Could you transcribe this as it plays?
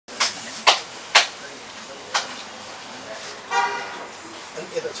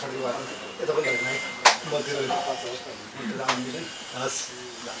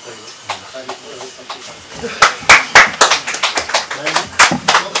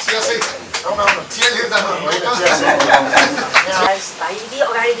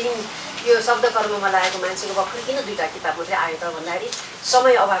यो शब्दकर्ममा लागेको मान्छेको भर्खर किन दुईटा किताब मात्रै आयो त भन्दाखेरि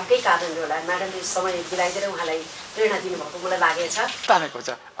समय अभावकै कारणले होला। म्याडमले समय बिलाइदिएर उहाँलाई प्रेरणा दिनुभएको मलाई लागेछ। तानेको छ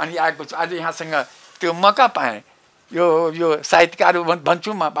अनि आएको छु आज यहाँसँग त्यो मौका पाएँ। यो साहित्यकार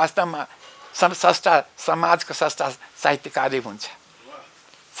भन्छु म वास्तवमा संस्था समाजको संस्था साहित्यकारी हुन्छ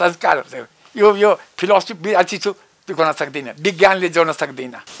संस्कार यो फिलोसफी विद्यार्थी छु त्यो गर्न सक्दिनँ विज्ञानले जोड्न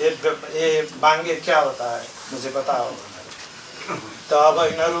सक्दिनँ। ये बाङ्गे क्या होता है मुझे बताओ त अब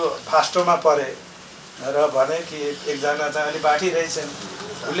यिनीहरू फास्टोमा परे र भने कि एकजना चाहिँ अलि बाठी रहेछन्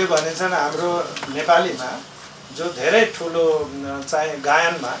उसले भनेछन् हाम्रो नेपालीमा जो धेरै ठुलो चाहिँ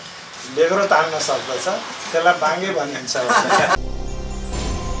गायनमा बेग्रो तान्न सक्दछ त्यसलाई बाङ्गे भनिन्छ।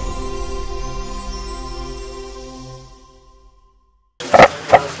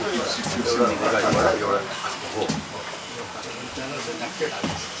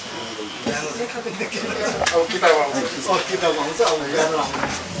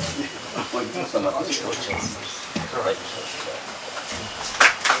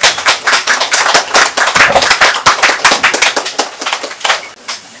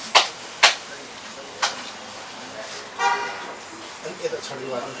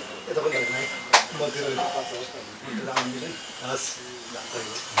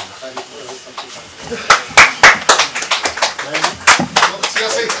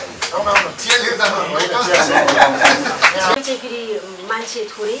 फेरि मान्छे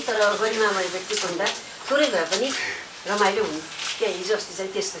थोरै तर गरिमामय व्यक्तित्वभन्दा थोरै भए पनि रमाइलो हुन्। क्या हिजो अस्ति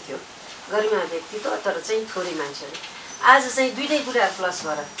चाहिँ त्यस्तो थियो गरिमा व्यक्तित्व तर चाहिँ थोरै मान्छेहरू। आज चाहिँ दुईटै कुरा प्लस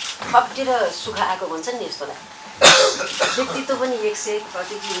भएर खप्टेर सुख आएको भन्छन् नि यस्तोलाई। व्यक्तित्व पनि एक से एक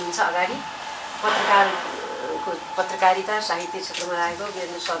प्रतिनिधि हुनुहुन्छ अगाडि पत्रकारिता साहित्य क्षेत्रमा लागेको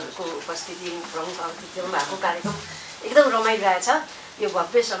वीरेन्द्र सरको उपस्थिति प्रमुख अतिथिमा भएको कार्यक्रम एकदम रमाइलो रहेछ। यो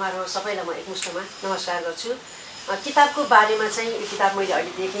भव्य समारोह सबैलाई म एकमुष्टमा नमस्कार गर्छु। किताबको बारेमा चाहिँ यो किताब मैले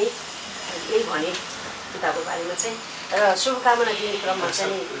अहिले देखेँ यही भने किताबको बारेमा चाहिँ र शुभकामना दिने क्रममा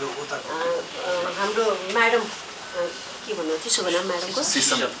चाहिँ हाम्रो म्याडम के भन्नु शुभ नाम म्याडमको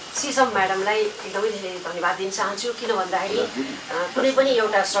सिसम म्याडमलाई एकदमै धेरै धन्यवाद दिन चाहन्छु। किन भन्दाखेरि कुनै पनि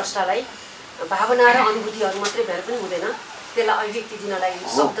एउटा स्रष्टालाई भावना र अनुभूतिहरू मात्रै भएर पनि हुँदैन, त्यसलाई अभिव्यक्ति दिनलाई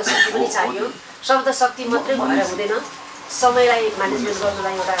शब्द शक्ति पनि चाहियो। शब्द शक्ति मात्रै भएर हुँदैन, समयलाई म्यानेजमेन्ट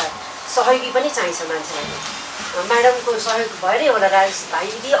गर्नलाई एउटा सहयोगी पनि चाहिन्छ मान्छेलाई। म्याडमको सहयोग भएरै होला राजेश भाइ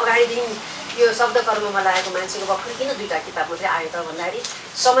यदि अगाडिदेखि यो शब्दकर्ममा लागेको मान्छेको भर्खर किन दुईटा किताब मात्रै आयो त भन्दाखेरि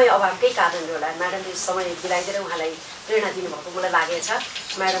समय अभावकै कारणले होला। म्याडमले समय बिलाइदिएर उहाँलाई प्रेरणा दिनुभएको मलाई लागेछ।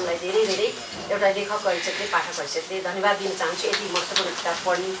 म्याडमलाई धेरै धेरै एउटा लेखक हैसियतले पाठक हैसियतले धन्यवाद दिन चाहन्छु। यति महत्त्वपूर्ण किताब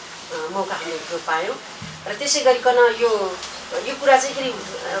पढ्ने मौका हामीले पायौँ र त्यसै गरिकन यो कुरा चाहिँ फेरि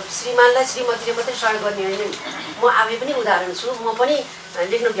श्रीमानलाई श्रीमतीले मात्रै सहयोग गर्ने होइन। म आफै पनि उदाहरण छु। म पनि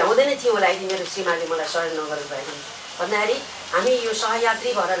लेख्न भ्याउँदैन थिएँ होला यदि मेरो श्रीमानले मलाई सहयोग नगरेको भए भन्दाखेरि हामी यो सहयात्री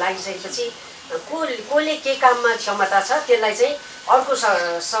भएर लागिसकेपछि कसले के काममा क्षमता छ त्यसलाई चाहिँ अर्को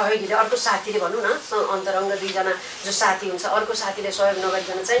सहयोगीले अर्को साथीले भनौँ न अन्तरङ्ग दुईजना जो साथी हुन्छ अर्को साथीले सहयोग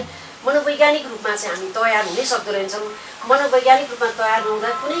नगरिकन चाहिँ मनोवैज्ञानिक रूपमा चाहिँ हामी तयार हुनै सक्दो रहेछौँ। मनोवैज्ञानिक रूपमा तयार नहुँदा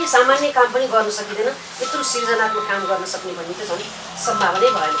कुनै सामान्य काम पनि गर्न सकिँदैन, यत्रो सृजनात्मक काम गर्न सक्ने भन्ने त झन् सम्भावनै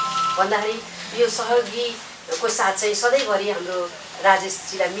भएन। भन्दाखेरि यो सहयोगीको साथ चाहिँ सधैँभरि हाम्रो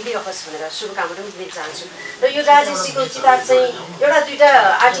राजेशजीलाई मिलिरहोस् भनेर शुभकामना पनि दिन चाहन्छु। र यो राजेशजीको किताब चाहिँ एउटा दुईवटा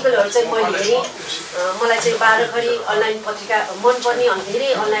आर्टिकलहरू चाहिँ मैले हेरेँ, मलाई चाहिँ बाह्रखरी अनलाइन पत्रिका मनपर्ने धेरै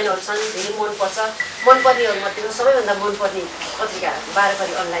अनलाइनहरू छन्, धेरै मनपर्छ। मनपर्नेहरूमध्येको सबैभन्दा मनपर्ने पत्रिका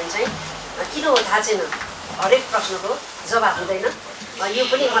बाह्रखरी अनलाइन चाहिँ किन हो थाहा छैन, हरेक प्रश्नको जवाब हुँदैन। यो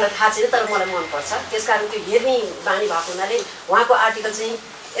पनि मलाई थाहा छैन तर मलाई मनपर्छ, त्यसकारण त्यो हेर्ने बानी भएको हुनाले उहाँको आर्टिकल चाहिँ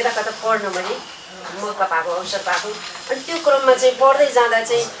यता कता पढ्न मैले मौका पाएको अवसर पाएको। अनि त्यो क्रममा चाहिँ पढ्दै जाँदा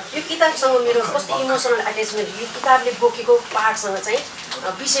चाहिँ यो किताबसँग मेरो कस्तो इमोसनल एट्याचमेन्ट, यो किताबले बोकेको पाठसँग चाहिँ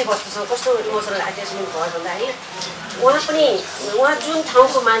विषयवस्तुसँग कस्तो इमोसनल एट्याचमेन्ट भयो भन्दाखेरि उहाँ जुन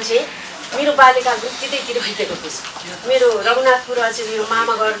ठाउँको मान्छे मेरो बाल्यकाल पनि त्यतैतिर बितेको थिएँ। मेरो रघुनाथपुर चाहिँ मेरो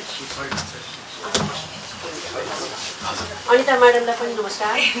मामाघर। अनिता म्याडमलाई पनि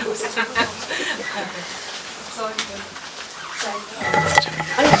नमस्कार।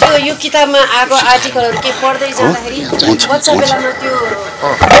 अनि त्यो यो किताबमा आएको आर्टिकलहरू के पढ्दै जाँदाखेरि बच्चा बेलामा त्यो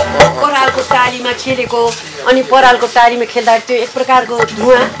परालको टालीमा खेलेको अनि परालको टालीमा खेल्दा त्यो एक प्रकारको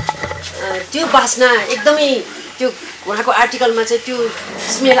धुवाँ त्यो बास्ना एकदमै त्यो उहाँको आर्टिकलमा चाहिँ त्यो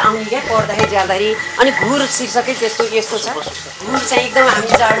स्मेल आउने क्या पढ्दाखेरि जाँदाखेरि। अनि घुर शीर्षकै त्यस्तो यस्तो छ, घुर चाहिँ एकदम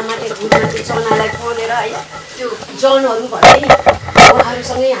हामी जाडोमा त्यो घुरमा त्यो चनालाई पोलेर है त्यो जनहरू भन्दै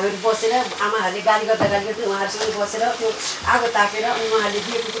उहाँहरूसँगै हामीहरू बसेर आमाहरूले गाली गर्दा उहाँहरूसँगै बसेर त्यो आगो तापेर उहाँहरूले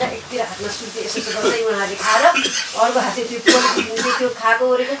दिएको कुरा एकतिर हातमा सुर्ती यसो गर्दै उहाँहरूले खाएर अर्को हातले त्यो पोलिथिन त्यो खाएको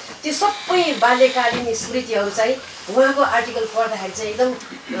ओरेको त्यो सबै बाल्यकालीन स्मृतिहरू चाहिँ उहाँको आर्टिकल पढ्दाखेरि चाहिँ एकदम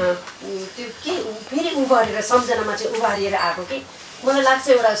त्यो के फेरि उभारेर सम्झनामा चाहिँ उभारिएर आएको कि मलाई लाग्छ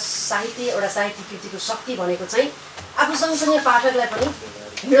एउटा साहित्य कृतिको शक्ति भनेको चाहिँ आफू सँगसँगै पाठकलाई पनि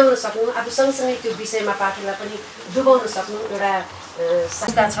हिँडाउन सक्नु आफू सँगसँगै त्यो विषयमा पाठकलाई पनि डुबाउन सक्नु एउटा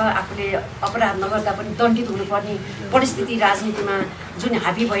संस्था छ। आफूले अपराध नगर्दा पनि दण्डित हुनुपर्ने परिस्थिति राजनीतिमा जुन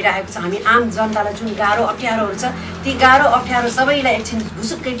हाबी भइरहेको छ हामी आम जनतालाई जुन गाह्रो अप्ठ्यारोहरू छ ती गाह्रो अप्ठ्यारो सबैलाई एकछिन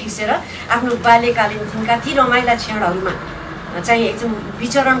भुसुक्कै बिर्सेर आफ्नो बाल्यकालीन दिनका ती रमाइला क्षणहरूमा चाहिँ एकदम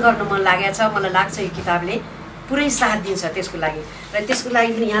विचरण गर्न मन लागेको छ। मलाई लाग्छ यो किताबले पुरै साथ दिन्छ त्यसको लागि र त्यसको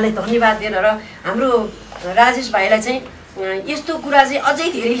लागि पनि यहाँलाई धन्यवाद दिएर र हाम्रो राजेश भाइलाई चाहिँ यस्तो कुरा चाहिँ अझै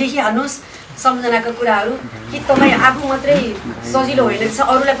धेरै लेखिहाल्नुहोस् सम्झनाका कुराहरू कि तपाईँ आफू मात्रै सजिलो होइन रहेछ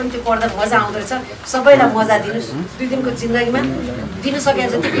अरूलाई पनि त्यो पढ्दा मजा आउँदो रहेछ सबैलाई मजा दिनुहोस् 2 दिनको जिन्दगीमा दिनु सके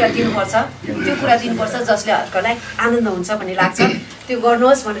जति कुरा दिनुपर्छ त्यो कुरा दिनुपर्छ जसले हर्कलाई आनन्द हुन्छ भन्ने लाग्छ त्यो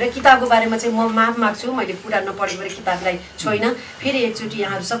गर्नुहोस् भनेर किताबको बारेमा चाहिँ म माफ माग्छु मैले पुरा नपढेको भएर किताबलाई छोइन फेरि एकचोटि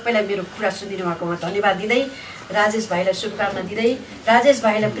यहाँहरू सबैलाई मेरो कुरा सुनिदिनु भएकोमा धन्यवाद दिँदै राजेश भाइलाई शुभकामना दिँदै राजेश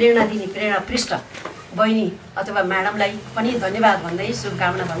भाइलाई प्रेरणा दिने प्रेरणा पृष्ठ बहिनी अथवा म्याडमलाई पनि धन्यवाद भन्दै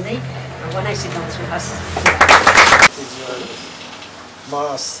शुभकामना भन्दै भनाइ सिद्धाउँछु। हस् म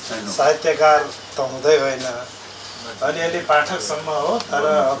साहित्यकार त हुँदै होइन अलिअलि पाठकसम्म हो तर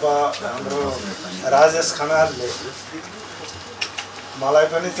अब हाम्रो राजेश खनालले मलाई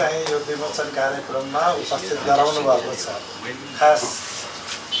पनि चाहिँ यो विमोचन कार्यक्रममा उपस्थित गराउनु भएको छ। खास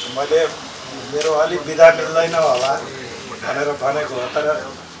मैले मेरो अलि बिदा मिल्दैन होला भनेर भनेको हो तर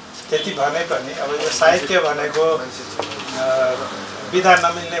त्यति भने पनि अब यो साहित्य भनेको बिदा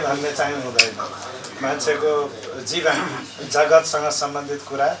नमिल्ने भन्ने चाहिँ हुँदैन। मान्छेको जीवन जगतसँग सम्बन्धित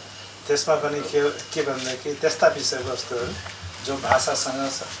कुरा त्यसमा पनि के भनेदेखि त्यस्ता विषयवस्तुहरू जो भाषासँग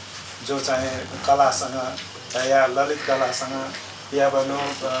जो चाहिँ कलासँग या ललित कलासँग या भनौँ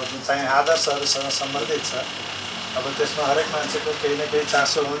चाहिँ आदर्शहरूसँग सम्बन्धित छ। अब त्यसमा हरेक मान्छेको केही न केही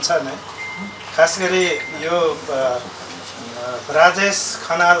चासो हुन्छ नै। खास गरी यो राजेश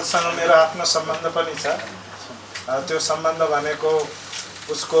खनालसँग मेरो आफ्नो सम्बन्ध पनि छ। त्यो सम्बन्ध भनेको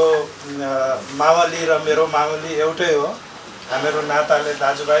उसको मावली र मेरो मावली एउटै हो। हामीहरू नाताले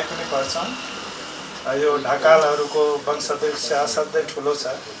दाजुभाइ पनि पर्छौँ। यो ढकालहरूको वंशवृक्ष असाध्यै ठुलो छ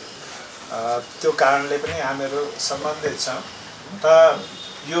त्यो कारणले पनि हामीहरू सम्बन्धित छौँ। त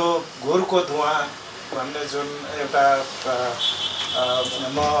यो घुरको धुवा भन्ने जुन एउटा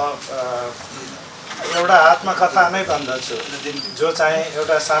एउटा आत्मकथा नै भन्दछु जो चाहिँ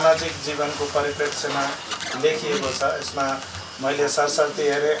एउटा सामाजिक जीवनको परिप्रेक्ष्यमा लेखिएको छ। यसमा मैले सरस्वती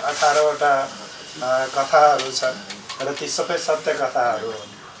हेरेँ 18वटा कथाहरू छन् र ती सबै सत्य कथाहरू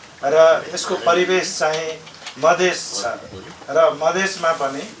हुन् र यसको परिवेश चाहिँ मधेस छ र मधेसमा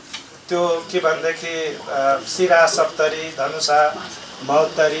पनि त्यो के भनेदेखि सिरा सप्तरी धनुषा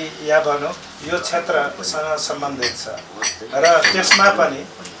महोत्तरी या भनौँ यो क्षेत्रसँग सम्बन्धित छ र त्यसमा पनि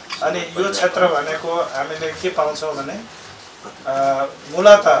अनि यो क्षेत्र भनेको हामीले के पाउँछौँ भने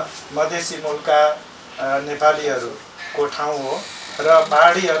मूलतः मधेसी मूलका नेपालीहरूको ठाउँ हो र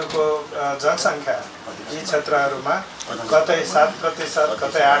पहाडीहरूको जनसङ्ख्या यी क्षेत्रहरूमा कतै 7%,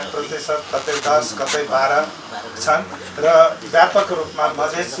 कतै 8%, कतै 10, कतै 12 छन् र व्यापक रूपमा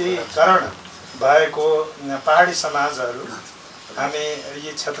मधेसीकरण भएको पहाडी समाजहरू हामी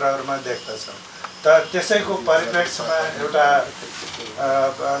यी क्षेत्रहरूमा देख्दछौँ। त त्यसैको परिप्रेक्ष्यमा एउटा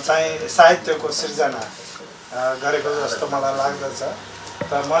चाहिँ साहित्यको सिर्जना गरेको जस्तो मलाई लाग्दछ।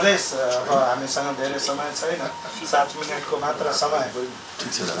 त मधेस अब हामीसँग धेरै समय छैन 7 मिनटको मात्र समय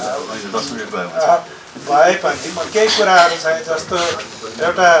भए पनि म केही कुराहरू चाहिँ जस्तो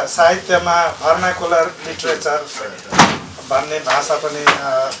एउटा साहित्यमा भर्नाकुलर लिटरेचर भन्ने भाषा पनि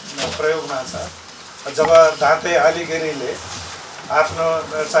प्रयोगमा छ। जब दाँते अलिगिरीले आफ्नो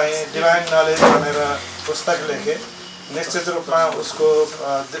चाहिँ डिभाइन नलेज भनेर पुस्तक लेखे निश्चित रूपमा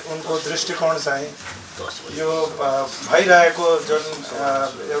उनको दृष्टिकोण चाहिँ यो भइरहेको जुन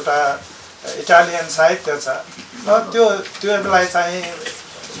एउटा इटालियन साहित्य छ त्योलाई चाहिँ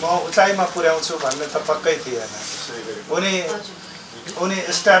म उचाइमा पुर्याउँछु भन्ने त पक्कै थिएन। उनी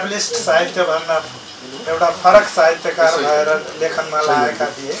इस्टाब्लिस्ड साहित्यभन्दा एउटा फरक साहित्यकार भएर लेखनमा लागेका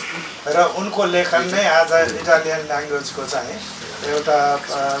थिए र उनको लेखन नै आज इटालियन ल्याङ्ग्वेजको चाहिँ एउटा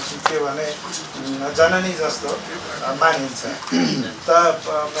के भने जननी जस्तो मानिन्छ। त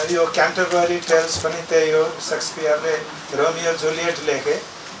यो क्यान्टरबरी टेल्स पनि त्यही हो। सेक्सपियरले रोमियो जुलियट लेखे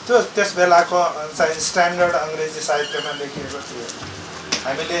त्यो त्यस बेलाको चाहिँ स्ट्यान्डर्ड अङ्ग्रेजी साहित्यमा लेखिएको थियो।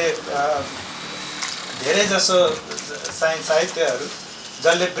 हामीले धेरै जसो साहित्यहरू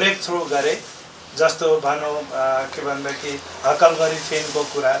जसले ब्रेक थ्रु गरे, जस्तो भनौँ के भन्दाखेरि हकल गरी फेनको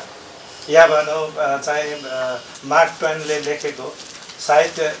कुरा, या भनौँ चाहिँ मार्क ट्वेनले लेखेको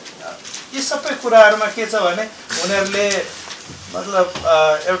साहित्य, यी सबै कुराहरूमा के छ भने उनीहरूले मतलब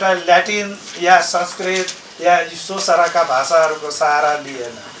एउटा ल्याटिन या संस्कृत या सोसराका भाषाहरूको सहारा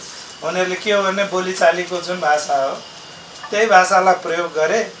लिएन। उनीहरूले के हो भने बोलीचालीको जुन भाषा हो त्यही भाषालाई प्रयोग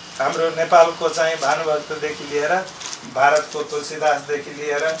गरे। हाम्रो नेपालको चाहिँ भानुभक्तदेखि लिएर भारतको तुलसीदासदेखि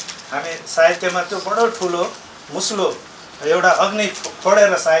लिएर हामी साहित्यमा त्यो बडो ठुलो मुस्लो एउटा अग्नि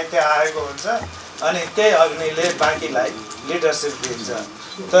फोडेर साहित्य आएको हुन्छ अनि त्यही अग्निले बाँकीलाई लिडरसिप दिन्छ।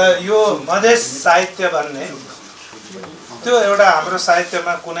 त यो मधेस साहित्य भन्ने त्यो एउटा हाम्रो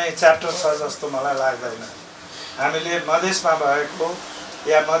साहित्यमा कुनै च्याप्टर छ जस्तो मलाई लाग्दैन। हामीले मधेसमा भएको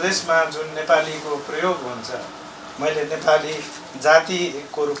या मधेसमा जुन नेपालीको प्रयोग हुन्छ, मैले नेपाली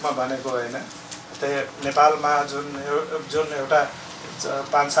जातिको रूपमा भनेको होइन, त्यही नेपालमा जुन एउटा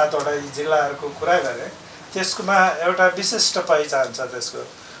 5-7वटा जिल्लाहरूको कुरा गरेँ, त्यसमा एउटा विशिष्ट पहिचान छ। त्यसको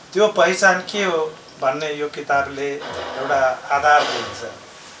त्यो पहिचान के हो भन्ने यो किताबले एउटा आधार दिन्छ।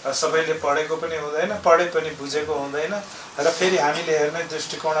 सबैले पढेको पनि हुँदैन, पढे पनि बुझेको हुँदैन र फेरि हामीले हेर्ने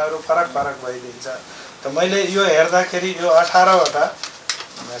दृष्टिकोणहरू फरक फरक भइदिन्छ। त मैले यो हेर्दाखेरि यो 18वटा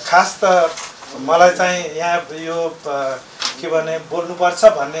खास त मलाई चाहिँ यहाँ यो के भने बोल्नुपर्छ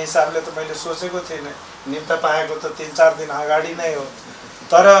भन्ने हिसाबले त मैले सोचेको थिइनँ। निम्ता पाएको त 3-4 दिन अगाडि नै हो।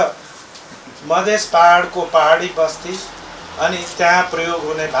 तर मधेस पहाडको पहाडी बस्ती अनि त्यहाँ प्रयोग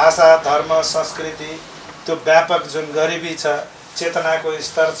हुने भाषा, धर्म, संस्कृति, त्यो व्यापक जुन गरिबी छ, चेतनाको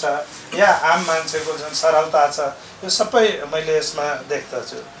स्तर छ, या आम मान्छेको जुन सरलता छ, यो सबै मैले यसमा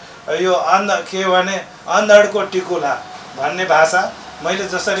देख्दछु। यो के भने अन्धडको टिकुला भन्ने भाषा मैले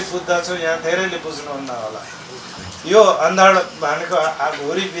जसरी बुझ्दछु यहाँ धेरैले बुझ्नुहुन्न होला। यो अन्धड भनेको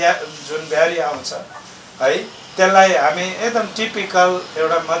घोरी जुन ब्यारी आउँछ है, त्यसलाई हामी एकदम टिपिकल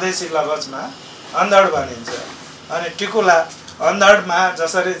एउटा मधेसी लवजमा अन्धड भनिन्छ। अनि टिकुला अन्धडमा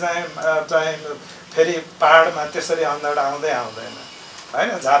जसरी चाहिँ फेरि पहाडमा त्यसरी अन्धड आउँदैन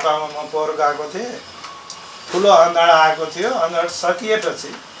होइन। झापामा म पोहोर गएको थिएँ, ठुलो अन्धड आएको थियो। अन्धड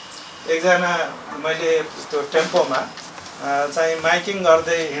सकिएपछि एकजना मैले त्यो टेम्पोमा चाहिँ माइकिङ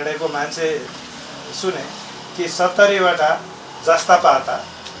गर्दै हिँडेको मान्छे सुने कि 70वटा जस्ता पाता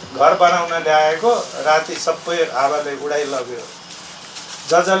घर बनाउन ल्याएको राति सबै हावाले उडाइलग्यो।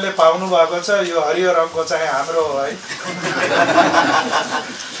 जसले पाउनु भएको छ यो हरियो रङको चाहिँ हाम्रो हो है,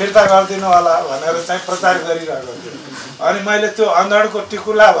 फिर्ता गरिदिनु होला भनेर चाहिँ प्रचार गरिरहेको थियो। अनि मैले त्यो अन्धडको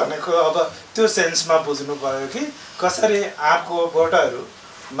टिकुला भनेको अब त्यो सेन्समा बुझ्नु पर्यो कि कसरी आँपको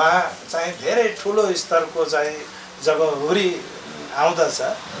बोटहरूमा चाहिँ धेरै ठुलो स्तरको चाहिँ जब हुरी आउँदछ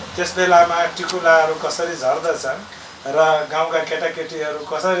त्यस बेलामा टिकुलाहरू कसरी झर्दछन् र गाउँका केटाकेटीहरू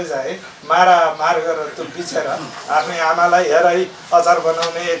कसरी चाहिँ मार गरेर त्यो बिचेर आफ्नै आमालाई हेर है अचार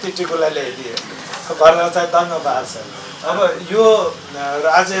बनाउने यति टिकुला ल्याइदिए भनेर चाहिँ दङ्ग पार्छ। अब यो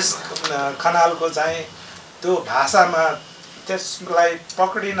राजेश खनालको चाहिँ त्यो भाषामा त्यसलाई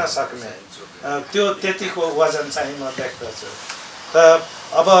पक्रिन सक्ने त्यो त्यतिको वजन चाहिँ म देख्दछु। त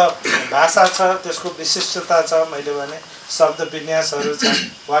अब भाषा छ, त्यसको विशिष्टता छ। मैले भने शब्द विन्यासहरू छन्,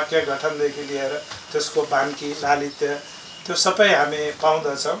 वाक्य गठनदेखि लिएर त्यसको बान्की लालित्य त्यो सबै हामी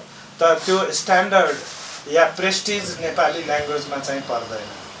पाउँदछौँ। त त्यो स्ट्यान्डर्ड या प्रेस्टिज नेपाली ल्याङ्ग्वेजमा चाहिँ पर्दैन।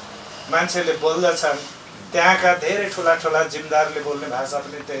 मान्छेले बोल्दछन्, त्यहाँका धेरै ठुला ठुला जिम्दारले बोल्ने भाषा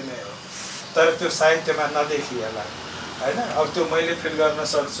पनि त्यही नै हो, तर त्यो साहित्यमा नदेखिएला होइन। अब त्यो मैले फिल गर्न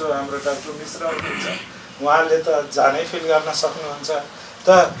सक्छु, हाम्रो डाक्टर मिश्र हुनुहुन्छ, उहाँले त जानै फिल गर्न सक्नुहुन्छ। त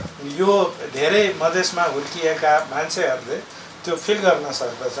यो धेरै मधेसमा हुर्किएका मान्छेहरूले त्यो फिल गर्न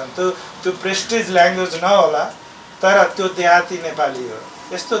सक्दछन्। त्यो प्रेस्टिज ल्याङ्ग्वेज नहोला, तर त्यो देहाती नेपाली हो।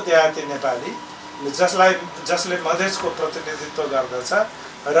 यस्तो देहाती नेपाली जसले मधेसको प्रतिनिधित्व गर्दछ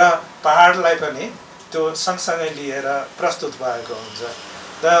र पहाडलाई पनि त्यो सँगसँगै लिएर प्रस्तुत भएको हुन्छ।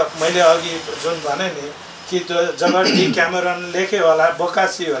 त मैले अघि जुन भने नि कि जब डी क्यामेरन लेख्यो होला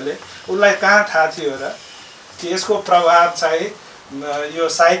बोकासीहरूले, उसलाई कहाँ थाहा थियो र कि यसको प्रभाव चाहिँ यो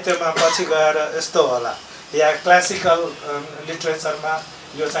साहित्यमा पछि गएर यस्तो होला, या क्लासिकल लिट्रेचरमा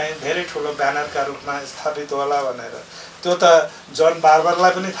यो चाहिँ धेरै ठुलो ब्यानरका रूपमा स्थापित होला भनेर। त्यो त जन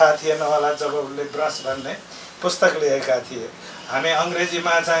बार्बरलाई पनि थाहा थिएन होला जब उसले ब्रस भन्ने पुस्तक लेखेका थिए। हामी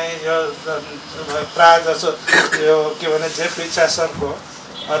अङ्ग्रेजीमा चाहिँ यो प्रायः जसो यो के भने जेफ्री चेसरको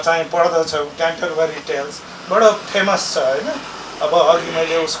चाहिँ पढ्दछौँ, क्यान्टरबरी टेल्स बडो फेमस छ होइन। अब अघि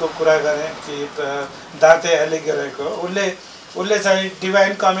मैले उसको कुरा गरेँ कि दाते एलिगेरेको, उसले चाहिँ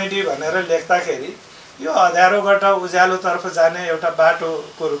डिभाइन कमेडी भनेर लेख्दाखेरि यो अँध्यारोबाट उज्यालोतर्फ जाने एउटा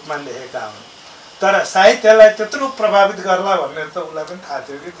बाटोको रूपमा लेखेका हुन्। तर साहित्यलाई त्यत्रो प्रभावित गर्ला भन्ने त उसलाई पनि थाहा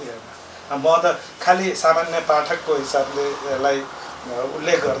थियो कि थिएन। म त खालि सामान्य पाठकको हिसाबले यसलाई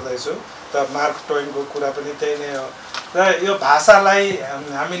उल्लेख गर्दैछु त मार्क ट्वेनको कुरा पनि त्यही नै हो र यो भाषालाई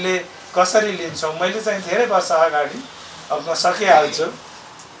हामीले कसरी लिन्छौँ मैले चाहिँ धेरै वर्ष अगाडि अब म सकिहाल्छु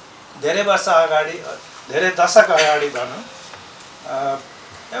धेरै वर्ष अगाडि धेरै दशक अगाडि भनौँ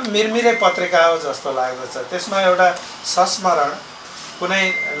मिरमिरे पत्रिका हो जस्तो लाग्दछ त्यसमा एउटा संस्मरण कुनै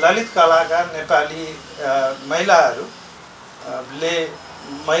ललित कलाकार नेपाली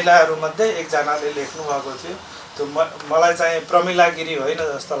महिलाहरूमध्ये एकजनाले लेख्नुभएको थियो त्यो मलाई चाहिँ प्रमिला गिरी होइन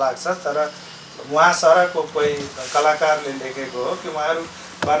जस्तो लाग्छ तर उहाँ सरको कोही कलाकारले लेखेको हो कि उहाँहरू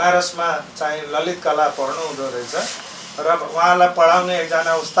बनारसमा चाहिँ ललित कला पढ्नु हुँदो रहेछ र उहाँलाई पढाउने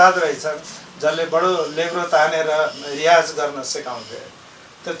एकजना उस्ताद रहेछन् जसले बडो लेग्रो तानेर रियाज गर्न सिकाउँथे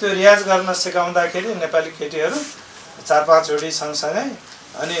त त्यो रियाज गर्न सिकाउँदाखेरि नेपाली केटीहरू 4-5 जोडी सँगसँगै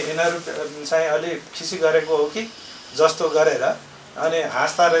अनि यिनीहरू चाहिँ अलि खिसी गरेको हो कि जस्तो गरेर अनि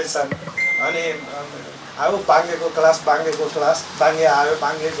हाँस्दा रहेछन् अनि आऊ बाङ्गेको क्लास बाङ्गे आयो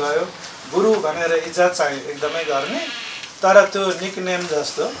बाङ्गे गयो गुरु भनेर इज्जत चाहिँ एकदमै गर्ने तर त्यो निकनेम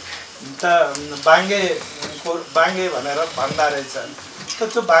जस्तो त बाङ्गे भनेर भन्दा रहेछन् त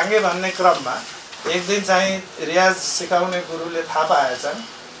त्यो बाङ्गे भन्ने क्रममा एक दिन चाहिँ रियाज सिकाउने गुरुले थाहा पाएछन्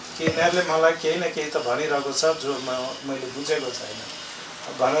कि यिनीहरूले मलाई केही न केही त भनिरहेको छ जो मैले बुझेको छैन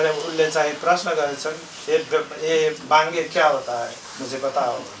भनेर उसले चाहिँ प्रश्न गरेछन् ए बाङ्गे क्या होता है मुझे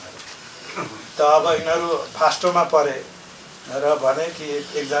बताओ भनेर त अब यिनीहरू फास्टोमा परे र भने कि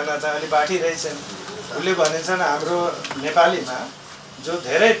एकजना चाहिँ अलि बाठी रहेछन् उसले भनेछन् हाम्रो नेपालीमा जो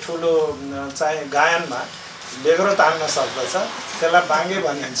धेरै ठुलो चाहिँ गायनमा लेग्रो तान्न सक्दछ त्यसलाई बाङ्गे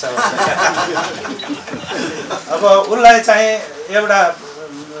भनिन्छ अब उसलाई चाहिँ एउटा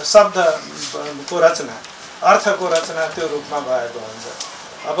शब्दको रचना अर्थको रचना त्यो रूपमा भएको हुन्छ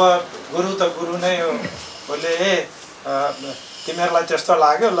अब गुरु त गुरु नै हो उसले तिमीहरूलाई त्यस्तो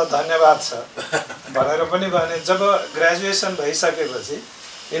लाग्यो ल धन्यवाद छ भनेर पनि भने जब ग्रेजुएसन भइसकेपछि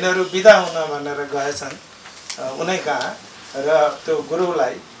यिनीहरू बिदा हुन भनेर गएछन् उनै कहाँ र त्यो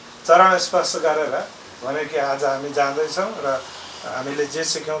गुरुलाई चरण स्पर्श गरेर भने कि आज हामी जाँदैछौँ र हामीले जे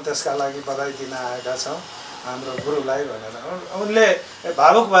सिक्यौँ त्यसका लागि बधाई दिन आएका छौँ हाम्रो गुरुलाई भनेर उनले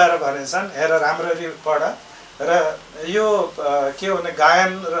भावुक भएर भनेछन् हेर राम्ररी पढ र यो के हो भने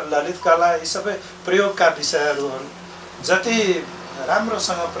गायन र ललित कला यी सबै प्रयोगका विषयहरू हुन् जति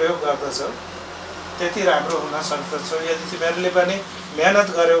राम्रोसँग प्रयोग गर्दछौ त्यति राम्रो हुन सक्दछौ यदि तिमीहरूले पनि मेहनत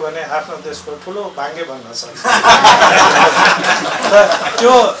गर्यौ भने आफ्नो देशको ठुलो बाङ्गे बन्न सक्छ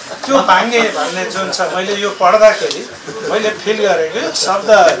त्यो बाङ्गे भन्ने जुन छ मैले यो पढ्दाखेरि मैले फिल गरेको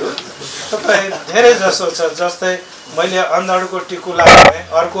शब्दहरू तपाईँ धेरै जसो छ जस्तै मैले अन्धडको टिकुला भने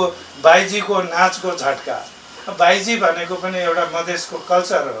अर्को बाइजीको नाचको झट्का बाइजी भनेको पनि एउटा मधेसको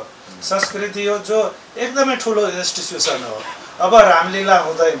कल्चर हो संस्कृति हो जो एकदमै ठुलो इन्स्टिट्युसन हो अब रामलीला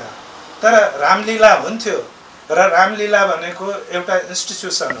हुँदैन तर रामलीला हुन्थ्यो र रामलीला भनेको एउटा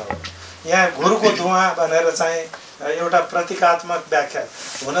इन्स्टिट्युसन हो यहाँ घुरको धुवाँ भनेर चाहिँ एउटा प्रतीकात्मक व्याख्या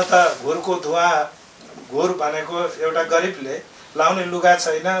हुन त घुरको धुवाँ घुर भनेको एउटा गरिबले लाउने लुगा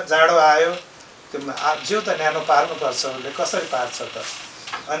छैन जाडो आयो जिउ त न्यानो पार्नुपर्छ उसले कसरी पार्छ त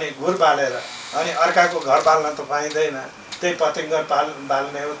अनि घुर बालेर अनि अर्काको घर बाल्न त पाइँदैन त्यही पतिङ्गर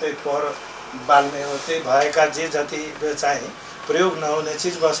बाल्ने हो त्यही पोहोर बाल्ने हो त्यही भएका जे जति चाहिँ प्रयोग नहुने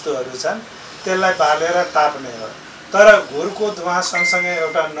चिजवस्तुहरू छन् त्यसलाई बालेर ताप्ने हो तर घुरको धुवाँ सँगसँगै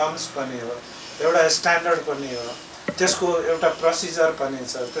एउटा नर्म्स पनि हो एउटा स्ट्यान्डर्ड पनि हो त्यसको एउटा प्रोसिजर पनि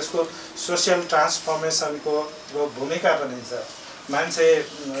छ त्यसको सोसियल ट्रान्सफर्मेसनको भूमिका पनि छ मान्छे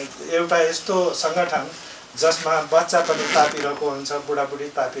एउटा यस्तो सङ्गठन जसमा बच्चा पनि तापिरहेको हुन्छ बुढाबुढी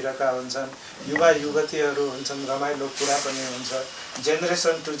तापिरहेका हुन्छन् युवा युवतीहरू हुन्छन् रमाइलो कुरा पनि हुन्छ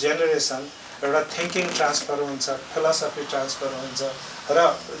जेनेरेसन टु जेनेरेसन एउटा थिङ्किङ ट्रान्सफर हुन्छ फिलोसफी ट्रान्सफर हुन्छ र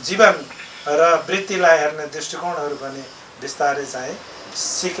जीवन र वृत्तिलाई हेर्ने दृष्टिकोणहरू पनि बिस्तारै चाहिँ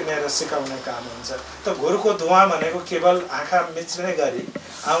सिक्ने र सिकाउने काम हुन्छ त घुरको धुवाँ भनेको केवल आँखा मिच्ने गरी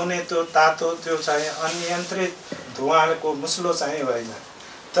आउने त्यो तातो त्यो चाहिँ अनियन्त्रित धुवाँको मुस्लो चाहिँ होइन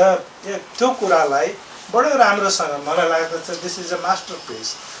त त्यो कुरालाई बडो राम्रोसँग मलाई लाग्दछ दिस इज अ मास्टरपिस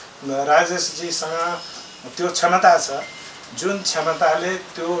राजेशजीसँग त्यो क्षमता छ जुन क्षमताले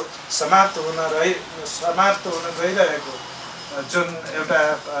त्यो समाप्त हुन गइरहेको जुन एउटा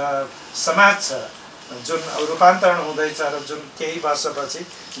समाज छ जुन रूपान्तरण हुँदैछ र जुन केही वर्षपछि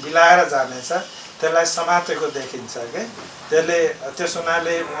बिलाएर जानेछ त्यसलाई समातेको देखिन्छ के त्यस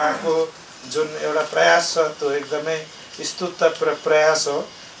हुनाले उहाँको जुन एउटा प्रयास छ त्यो एकदमै स्तुत प्रयास हो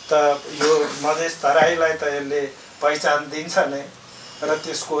त यो मधेस तराईलाई त यसले पहिचान दिन्छ नै र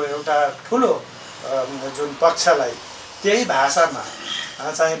त्यसको एउटा ठुलो जुन पक्षलाई त्यही भाषामा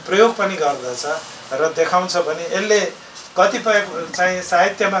चाहिँ प्रयोग पनि गर्दछ र देखाउँछ भने यसले कतिपय चाहिँ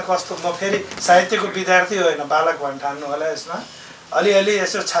साहित्यमा कस्तो म फेरि साहित्यको विद्यार्थी होइन बालक भन् ठान्नु होला यसमा अलिअलि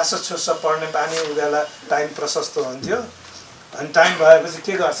यसो छासो पढ्ने बानी उनीहरूलाई टाइम प्रशस्त हुन्थ्यो। अनि टाइम भएपछि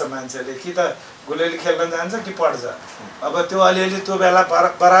के गर्छ मान्छेले, कि त गुलेली खेल्न जान्छ कि पढ्छ। अब त्यो अलिअलि त्यो बेला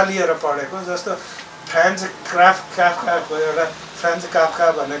बरालिएर पढेको, जस्तो फ्रान्स काफ्काको एउटा फ्रान्स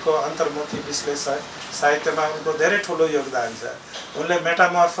काफ्का भनेको अन्तर्मुखी विश्लेषक, साहित्यमा उनको धेरै ठुलो योगदान छ। उनले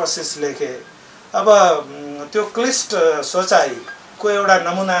मेटामर्फोसिस लेखे। अब त्यो क्लिष्ट सोचाइको एउटा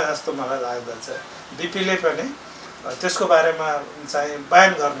नमुना जस्तो मलाई लाग्दछ। बिपीले पनि त्यसको बारेमा चाहिँ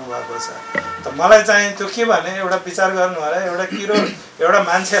बयान गर्नुभएको छ। त मलाई चाहिँ त्यो के भने, एउटा विचार गर्नु होला, एउटा किरो एउटा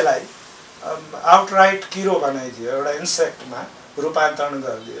मान्छेलाई आउटराइट किरो बनाइदियो, एउटा इन्सेक्टमा रूपान्तरण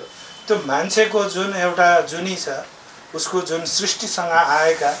गरिदियो। त्यो मान्छेको जुन एउटा जुनी छ, उसको जुन सृष्टिसँग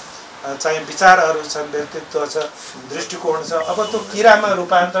आएका चाहिँ विचारहरू छन्, व्यक्तित्व छ, दृष्टिकोण छ, अब त्यो किरामा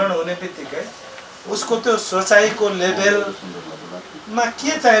रूपान्तरण हुने बित्तिकै उसको त्यो सोचाइको लेभलमा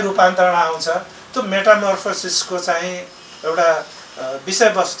के चाहिँ रूपान्तरण आउँछ, त्यो मेटामर्फोसिसको चाहिँ एउटा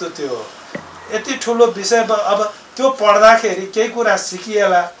विषयवस्तु त्यो हो। यति ठुलो विषय, अब त्यो पढ्दाखेरि केही कुरा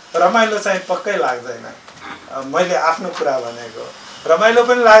सिकिएला, रमाइलो चाहिँ पक्कै लाग्दैन। मैले आफ्नो कुरा भनेको, रमाइलो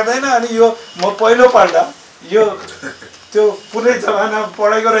पनि लाग्दैन। अनि यो म पहिलोपल्ट यो त्यो पुरै जमानामा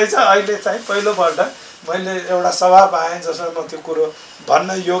पढेको रहेछ, अहिले चाहिँ पहिलोपल्ट मैले एउटा सभा पाएँ जसमा म त्यो कुरो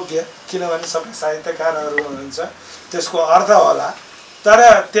भन्न योग्य, किनभने सबै साहित्यकारहरू हुनुहुन्छ, त्यसको अर्थ होला।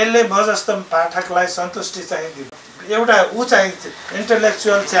 तर त्यसले म जस्तो पाठकलाई सन्तुष्टि चाहिँ दियो, एउटा ऊ चाहिँ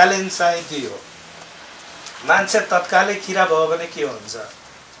इन्टेलेक्चुअल च्यालेन्ज चाहिँ दियो। मान्छे तत्कालै किरा भयो भने के हुन्छ,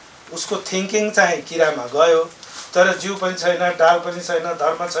 उसको थिङ्किङ चाहिँ किरामा गयो, तर जिउ पनि छैन, डाल पनि छैन,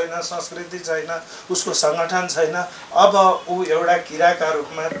 धर्म छैन, संस्कृति छैन, उसको सङ्गठन छैन। अब ऊ एउटा किराका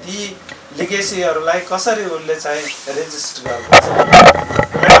रूपमा ती लिगेसीहरूलाई कसरी उसले चाहिँ रेजिस्ट गर्छ,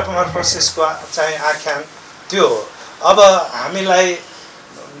 मेटामर्फोसिसको चाहिँ आख्यान त्यो हो। अब हामीलाई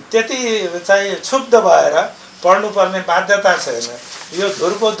त्यति चाहिँ क्षुब्ध भएर पढ्नुपर्ने बाध्यता छैन। यो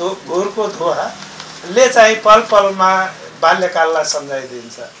घुरको धुवाले चाहिँ पल पलमा बाल्यकाललाई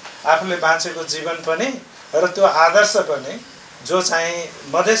सम्झाइदिन्छ, आफूले बाँचेको जीवन पनि र त्यो आदर्श पनि, जो चाहिँ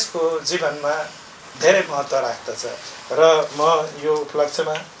मधेसको जीवनमा धेरै महत्त्व राख्दछ। र म यो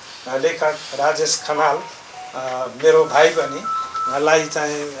उपलक्ष्यमा लेखक राजेश खनाल मेरो भाइ पनि लाई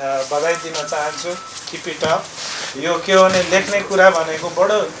चाहिँ बधाई दिन चाहन्छु। Keep it up. यो के हो भने, लेख्ने कुरा भनेको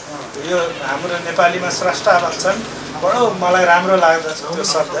बडो, यो हाम्रो नेपालीमा स्रष्टा भन्छन्, बडो मलाई राम्रो लाग्दछ त्यो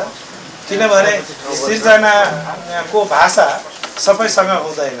शब्द। किनभने सिर्जनाको भाषा सबैसँग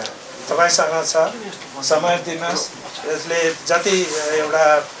हुँदैन, तपाईँसँग छ, समय दिनुहोस्। यसले जति एउटा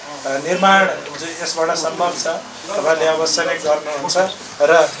निर्माण यसबाट सम्भव छ तपाईँले अवश्य नै गर्नुहुन्छ।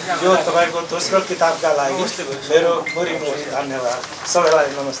 र यो तपाईँको दोस्रो किताबका लागि मेरो मुरी धन्यवाद। सबैलाई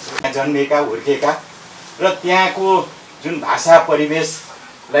नमस्ते। जन्मेका हुर्केका र त्यहाँको जुन भाषा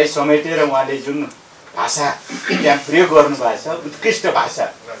परिवेशलाई समेटेर उहाँले जुन भाषा त्यहाँ प्रयोग गर्नुभएको छ, उत्कृष्ट भाषा।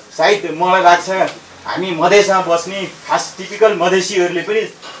 सायद मलाई लाग्छ हामी मधेसमा बस्ने खास टिपिकल मधेसीहरूले पनि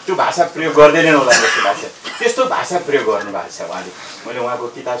त्यो भाषा प्रयोग गर्दैनन् होला जस्तो लाग्छ। त्यस्तो भाषा प्रयोग गर्नुभएको छ उहाँले। मैले उहाँको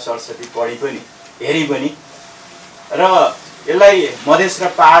किताब सरस्वती पढी पनि, हेरी पनि, र यसलाई मधेस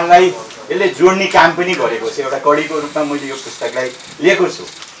र पहाडलाई यसले जोड्ने काम पनि गरेको छ। एउटा कडीको रूपमा मैले यो पुस्तकलाई लिएको छु।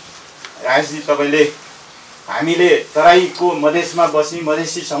 राजेशजी, तपाईँले हामीले तराईको मधेसमा बस्ने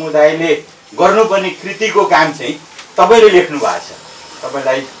मधेसी समुदायले गर्नुपर्ने कृतिको काम चाहिँ तपाईँले लेख्नु भएको छ।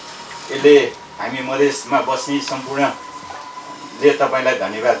 तपाईँलाई यसले हामी मधेसमा बस्ने सम्पूर्णले तपाईँलाई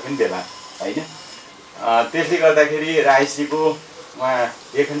धन्यवाद पनि देला, होइन? त्यसले गर्दाखेरि राजेशजीको उहाँ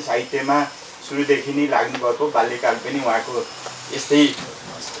लेखन साहित्यमा सुरुदेखि नै लाग्नुभएको, बाल्यकाल पनि उहाँको यस्तै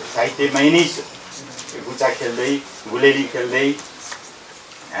साहित्यमै नै गुचा खेल्दै, गुलेली खेल्दै,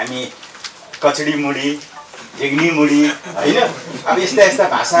 हामी कचडी मुडी, झिग्नी मुडी, होइन? अब यस्ता यस्ता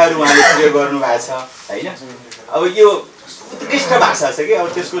भाषाहरू उहाँले प्रयोग गर्नुभएको छ, होइन? अब यो उत्कृष्ट भाषा छ कि, अब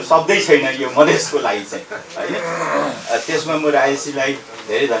त्यसको शब्दै छैन यो मधेसको लागि चाहिँ, होइन? त्यसमा म राजेशजीलाई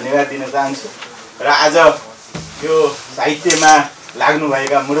धेरै धन्यवाद दिन चाहन्छु। र आज यो साहित्यमा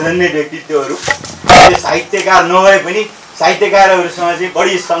लाग्नुभएका मूर्धन्य व्यक्तित्वहरू साहित्यकार नभए पनि साहित्यकारहरूसँग चाहिँ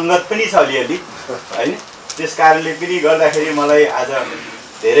बढी सङ्गत पनि छ अलिअलि, होइन? त्यस कारणले पनि गर्दाखेरि मलाई आज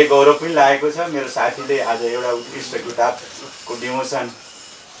धेरै गौरव पनि लागेको छ। मेरो साथीले आज एउटा उत्कृष्ट किताबको विमोचन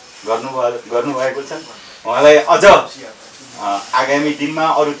गर्नुभएको छ। उहाँलाई अझ आगामी दिनमा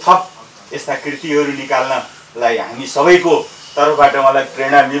अरू थप यस्ता कृतिहरू निकाल्नलाई हामी सबैको तर्फबाट उहाँलाई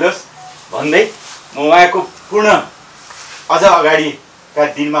प्रेरणा मिलोस् भन्दै म उहाँको पूर्ण अझ अगाडिका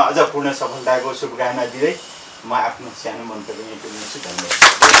दिनमा अझ पूर्ण सफलताको शुभकामना दिँदै म आफ्नो सानो मन्तव्य यहीँ टुङ्ग्याउँछु।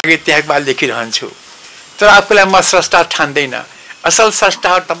 धन्यवाद। त्यागबाल लेखिरहन्छु, तर आफूलाई म स्रष्टा ठान्दैन। असल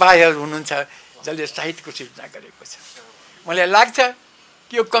स्रष्टा तपाईँहरू हुनुहुन्छ जसले साहित्यको सृजना गरेको छ। मलाई लाग्छ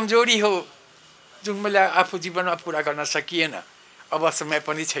कि यो कमजोरी हो जुन मैले आफू जीवनमा पुरा गर्न सकिएन। अब समय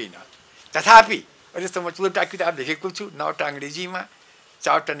पनि छैन। तथापि अहिलेसम्म 14वटा किताब लेखेको छु, 9वटा अङ्ग्रेजीमा,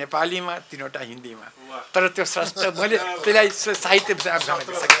 4वटा नेपालीमा, 3वटा हिन्दीमा। तर त्यो स्रष्ट मैले त्यसलाई साहित्य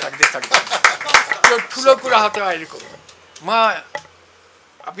सक्दै त्यो ठुलो कुरा हो। त्यो अहिलेको म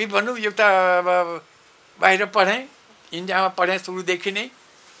अभी भनौँ एउटा बाहिर पढेँ, इन्डियामा पढेँ सुरुदेखि नै।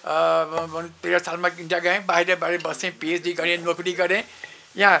 13 सालमा इन्डिया गएँ, बाहिर बसेँ, पिएचडी गरेँ, नोकरी गरेँ।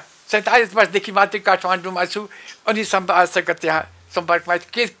 यहाँ 47 वर्षदेखि मात्रै काठमाडौँमा छु। अनि सम्पादकसँग त्यहाँ सम्पर्कमा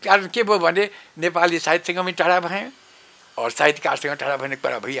के कारण के भयो भने नेपाली साहित्यसँग पनि टाढा भएँ और साहित्यकारसँग टाढा भन्ने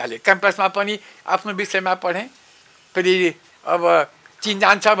कुरा भइहाल्यो। क्याम्पसमा पनि आफ्नो विषयमा पढेँ। फेरि अब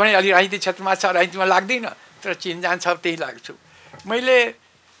चिनजान छ भने अलि राजनीतिक क्षेत्रमा छ, राजनीतिमा लाग्दैन, तर चिनजान छ त्यही लाग्छु। मैले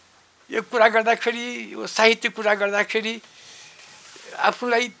यो कुरा गर्दाखेरि, यो साहित्य कुरा गर्दाखेरि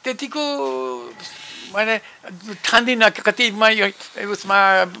आफूलाई त्यतिको माने ठान्दिनँ कतिमा उसमा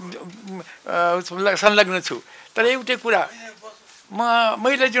संलग्न छु। तर एउटै कुरा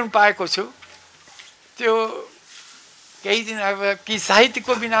मैले जुन पाएको छु त्यो केही दिन अब कि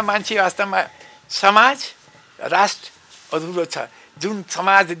साहित्यको बिना मान्छे वास्तवमा समाज राष्ट्र अधुरो छ। जुन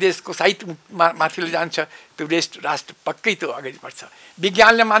समाज देशको साहित्य माथिल्लो जान्छ त्यो देश राष्ट्र पक्कै त्यो अगाडि बढ्छ।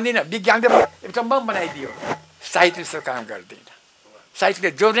 विज्ञानले मान्दैन, विज्ञानले एउटा बम बनाइदियो, साहित्य त्यस्तो काम गर्दैन।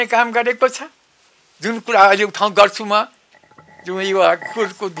 साहित्यले जोड्ने काम गरेको छ। जुन कुरा अहिले ठाउँ गर्छु म, जुन यो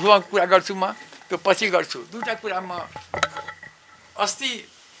कुरको धुवा कुरा गर्छु म, त्यो पछि गर्छु। दुईवटा कुरा म अस्ति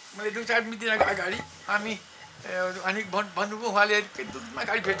मैले 2-4 दिन अगाडि हामी अनि भन्नुभयो उहाँले दुधमा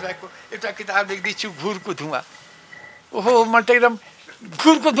अगाडि भेट भएको एउटा किताब लेख्दैछु घुरको धुवा। ओहो म त एकदम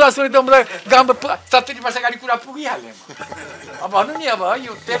घुरको धुवा सुने त मलाई गाउँमा 70 वर्ष अगाडि कुरा पुगिहालेँ। अब भनौँ नि, अब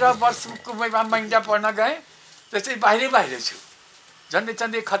यो 13 वर्षको मैं इन्डिया पढ्न गएँ, त्यसै बाहिरै छु। झन्डै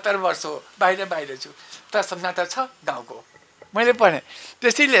 71 वर्ष हो, बाहिर छु। तर सम्झना त छ गाउँको, मैले पढेँ।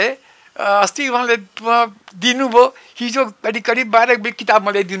 त्यसैले अस्ति उहाँले दिनुभयो, हिजो करिब 12 किताब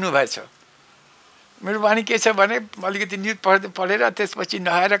मलाई दिनुभएछ। मेरो बानी के छ भने अलिकति न्युज पढेर त्यसपछि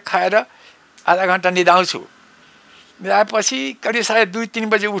नहाएर खाएर आधा घन्टा निदाउँछु। निदाएपछि करिब 2:30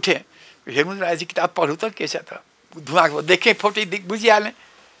 बजे उठेँ। हेर्नु राजी किताब पढ्नु त के छ त, धुवाको देखेँ, फोटो बुझिहालेँ।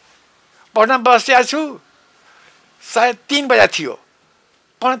 पढ्न बसेको छु, सायद 3 बजे थियो।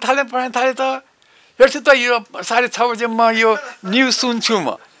 पढ्न थालेँ त हेर्छु त यो 6:30 बजे म यो न्युज सुन्छु।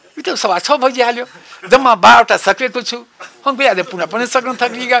 म यो त 6:15 बजिहाल्यो। जम्मा 12वटा सकेको छु। अङ्क याद पुनः पनि सक्नु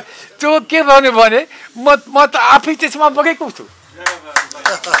थकिएका। त्यो के भन्यो भने म त आफै त्यसमा बगेको छु।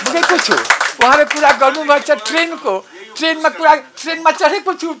 उहाँले कुरा गर्नुभएको छ ट्रेनमा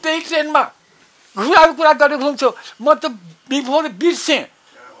चढेको छु, त्यही ट्रेनमा घुराको कुरा गरेको हुन्छु। म त बिर्सेँ।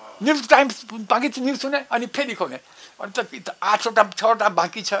 न्युज टाइम्स बाँकी न्युज सुने अनि फेरि खोलेँ। अन्त 6वटा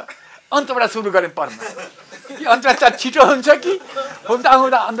बाँकी छ। अन्तबाट सुरु गरेँ पढ्न। कि अन्तमा छिटो हुन्छ कि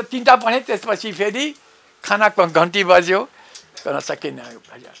हुँदा अन्त 3वटा पढेँ। त्यसपछि फेरि खानाको घन्टी बज्यो, गर्न सकिनँ।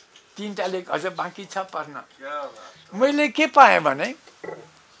 3वटा लेख अझ बाँकी छ पढ्न। मैले के पाएँ भने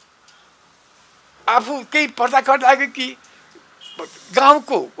आफू केही पढ्दा लाग्यो कि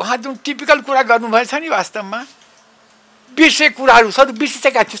गाउँको उहाँ जुन टिपिकल कुरा गर्नुभएछ नि, वास्तवमा बिर्से कुराहरू सबै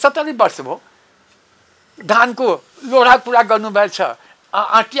बिर्सिसकेका थियो। 70 वर्ष भयो। धानको लोढा कुरा गर्नुभएछ,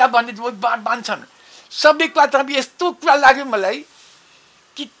 आँटिया भन्ने बाँध्छन्, सबै कुरा। त यस्तो कुरा लाग्यो मलाई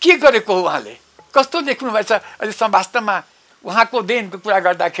कि के गरेको हो उहाँले, कस्तो लेख्नु भएछ। अहिलेसम्म वास्तवमा उहाँको देनको कुरा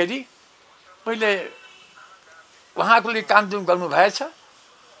गर्दाखेरि मैले उहाँले काम जुन गर्नुभएछ,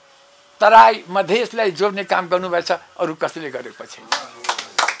 तराई मधेसलाई जोड्ने काम गर्नुभएछ, अरू कसैले गरेको छैन।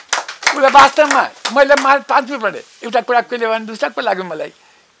 उसले वास्तवमा मैले 5 मिनट पढेँ। एउटा कुरा कहिले भने दुसराको लाग्यो मलाई।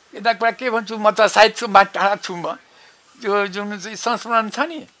 एउटा कुरा के भन्छु, म त साहित्यमा टाढा छु। म त्यो जुन संस्मरण छ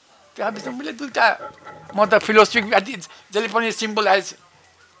नि, त्यो मैले 2टा म त फिलोसफी जसले पनि सिम्बलाइज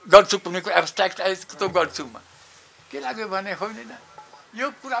गर्छु, कुनै एब्स्ट्राक्टाइज त्यो गर्छु। म के लाग्यो भने होइन, यो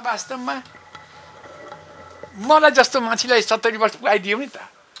कुरा वास्तवमा मलाई जस्तो मान्छेलाई 70 वर्ष पुऱ्याइदियो नि त,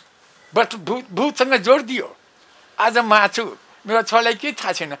 भूतसँग जोडिदियो। आज म छु, मेरो छोरालाई केही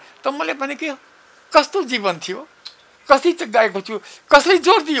थाहा छैन। त मैले भने के कस्तो जीवन थियो, कसरी चाहिँ गएको छु, कसरी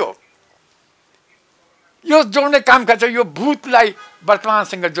जोडिदियो। यो जोड्ने काम गर्छ, यो भूतलाई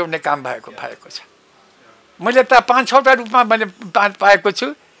वर्तमानसँग जोड्ने काम भएको छ। मैले त 5-6वटा रूपमा मैले पाएको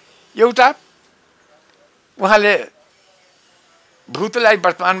छु। एउटा उहाँले भूतलाई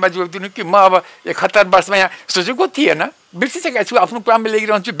वर्तमानमा जोडिदिनु कि म अब 71 वर्षमा यहाँ सोचेको थिएन, बिर्सिसकेको छु। आफ्नो काममा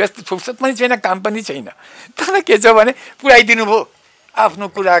लेगिरहन्छु, व्यस्त फुर्सद पनि छैन, काम पनि छैन। तर के छ भने पुऱ्याइदिनु भयो। आफ्नो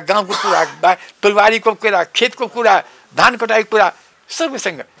कुरा, गाउँको कुरा, फुलबारीको कुरा, खेतको कुरा, धान कटाइको कुरा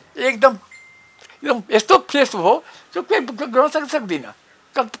सबैसँग एकदम यस्तो फ्रेस हो जो केही गर्न सक्दिनँ।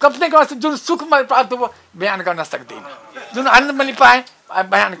 कल्पना गर्न जुन सुख मैले प्राप्त भयो बयान गर्न सक्दिनँ, जुन आनन्द मैले पाएँ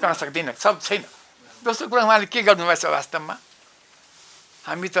बयान गर्न सक्दिनँ, सब छैन। दोस्रो कुरा उहाँले के गर्नुभएछ वास्तवमा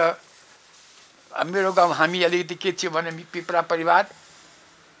हामी त मेरो गाउँ हामी अलिकति के थियो भने पिपरा परिवार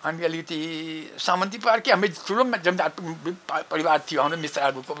हामी अलिकति सामन्ती परिवार कि हामी ठुलो जमिदार परिवार थियो हाम्रो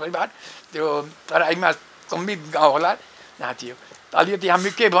मिश्रहरूको परिवार त्यो तराईमा कम्बी गाउँ होला जहाँ थियो अलिकति हामी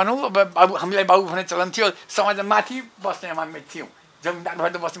के भनौँ अब बाबु हामीलाई बाबु भन्ने चलन थियो समाजमा माथि बस्ने हामी थियौँ जमिदार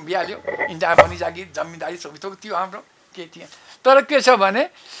भएर बस्नु भइहाल्यो इन्डा पनि जागिर जमिनदारी सबै थोक थियो हाम्रो के थिएन तर के छ भने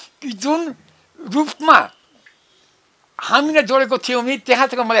कि जुन रूपमा हामीले जोडेको थियौँ नि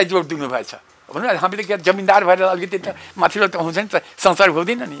त्यहाँसँग मलाई जोड दिनुभएछ भनौँ न हामीले के जमिनदार भएर अलिकति त माथिल्लो त हुन्छ नि त संसार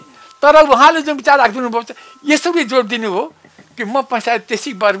हुँदैन नि तर उहाँले जुन विचार राखिदिनु भएको छ यसरी जोड दिनु हो कि म सायद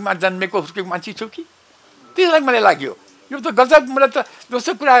त्यसै वर्गमा जन्मेको हुर्केको मान्छे छु कि त्यसलाई मलाई लाग्यो यो त गजब मलाई त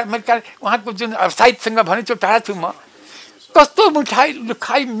दोस्रो कुरा उहाँको जुन साहित्यसँग भनेको टाढा छु म कस्तो मिठाई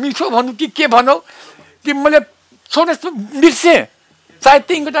खाइ मिठो भनौँ कि के भनौँ कि मैले छोडेँ बिर्सेँ सायद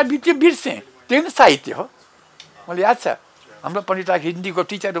 3 घन्टा बिर्सेँ त्यही नै साहित्य हो मलाई याद छ हाम्रो पण्डित हिन्दीको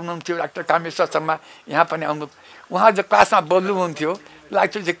टिचर हुनुहुन्थ्यो डाक्टर कामेश्वर शर्मा यहाँ पनि आउनु उहाँ जो क्लासमा बोल्नुहुन्थ्यो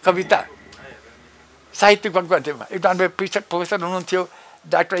लाग्छ चाहिँ कविता साहित्य गर्थ्यो एउटा प्रोफेसर हुनुहुन्थ्यो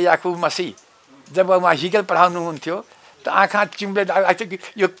डाक्टर याकुब मसी जब उहाँ हिगेल पढाउनुहुन्थ्यो त आँखा चिम्ले लाग्छ कि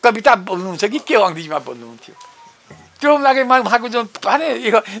यो कविता बोल्नुहुन्छ कि के अङ्ग्रेजीमा बोल्नुहुन्थ्यो त्यो लागि उहाँको जुन भने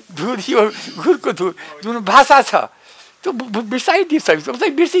यो धुर यो घुरको धुर जुन भाषा छ त्यो बिर्साइदिए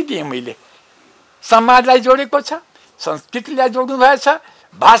बिर्सिदिएँ मैले समाजलाई जोडेको छ संस्कृतिलाई जोड्नु भएछ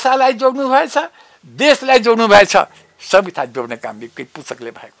भाषालाई जोड्नु भएछ देशलाई जोड्नु भएछ सबै थाहा जोड्ने काम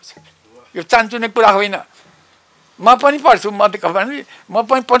पुस्तकले भएको छ यो चान्चुने कुरा होइन म पनि पढ्छु म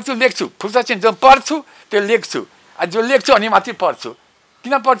पनि पढ्छु लेख्छु फुर्सद चाहिँ जो पढ्छु त्यो लेख्छु जो लेख्छु अनि माथि पढ्छु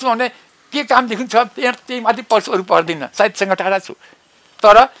किन पढ्छु भने के काम देखिन्छ त्यही माथि पढ्छु अरू पढ्दिनँ साहित्यसँग टाढा छु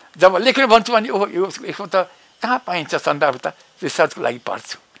तर जब लेखेर भन्छु भने ओहो यसो त कहाँ पाइन्छ सन्दर्भ त रिसर्चको लागि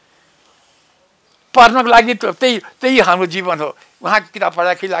पढ्छु पढ्नको लागि त्यही हाम्रो जीवन हो उहाँको किताब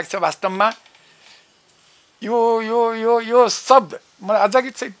पढ्दाखेरि लाग्छ वास्तवमा यो यो यो यो शब्द मलाई अझ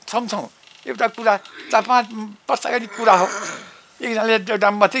चाहिँ सम्झौँ एउटा कुरा 4-5 वर्ष अगाडि कुरा हो एकजनाले एउटा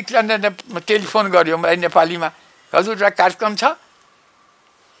मात्रै टेलिफोन गर्यो मलाई नेपालीमा हजुर एउटा कार्यक्रम छ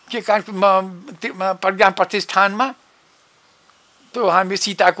के कार्यक्रम प्रज्ञा प्रतिष्ठानमा त्यो हामी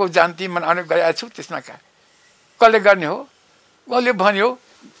सीताको जयन्ती मनाउने गएका छौँ त्यसमा कसले गर्ने हो उसले भन्यो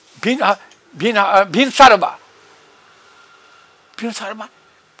भिन सर्वा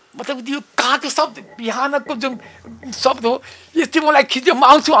मतलब यो कहाँको शब्द बिहानको जुन शब्द हो यति मलाई खिच्यो म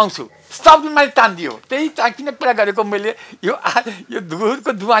आउँछु शब्द मैले तानिदियो त्यही किन कुरा गरेको मैले यो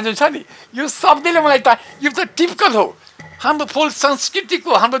धुरको धुवा जुन छ नि यो शब्दले मलाई यो त टिपिकल हो हाम्रो फुल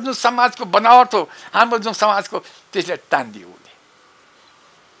संस्कृतिको हाम्रो जुन समाजको बनावट हो हाम्रो जुन समाजको त्यसले तानिदियो उसले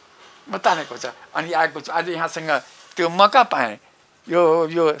म तानेको छ अनि आएको छु आज यहाँसँग त्यो मौका पाएँ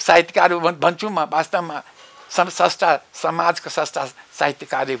यो साहित्यकार भन्छु म वास्तवमा संस्था समाजको संस्था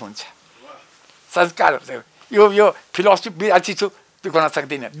साहित्यकारी हुन्छ संस्कार यो फिलोसफी विद्यार्थी छु त्यो गर्न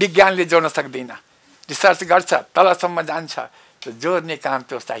सक्दिनँ विज्ञानले जोड्न सक्दिनँ रिसर्च गर्छ तलसम्म जान्छ त्यो जोड्ने काम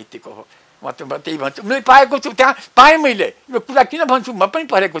त्यो साहित्यको हो म त्यही भन्छु मैले पाएको छु त्यहाँ पाएँ मैले यो कुरा किन भन्छु म पनि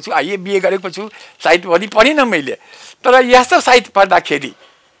पढेको छु बिए गरेको छु साहित्यभरि पढिनँ मैले तर यस्तो साहित्य पढ्दाखेरि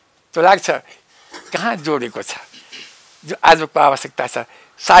त्यो लाग्छ कहाँ जोडेको छ जो आजको आवश्यकता छ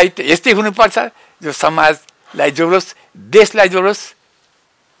साहित्य यस्तै हुनुपर्छ जो समाजलाई जोडोस् देशलाई जोडोस्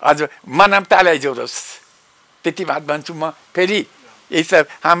अझ मानवतालाई जोडोस् त्यति बात भन्छु म फेरि यही सब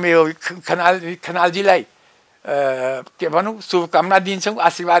हामी यो खनालजीलाई के भनौँ शुभकामना दिन्छौँ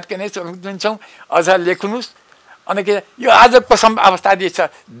आशीर्वाद के नै दिन्छौँ अझ लेख्नुहोस् अनि के यो आजको अवस्था दिएछ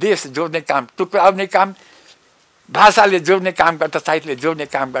देश जोड्ने काम टुक्राउने काम भाषाले जोड्ने काम गर्छ साहित्यले जोड्ने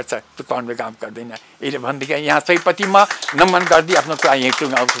काम गर्छ त्यो कौनले काम गर्दैन यसले भनेदेखि यहाँ सबैप्रति म नमन गर्दै आफ्नो कुरा यहीँ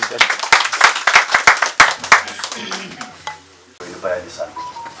टुङ्गाउँछु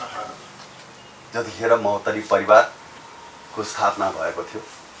जतिखेर महोत्तरी परिवारको स्थापना भएको थियो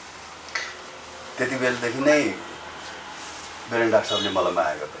त्यति बेलादेखि नै वीरेन्द्र डाक्टर साहबले मलाई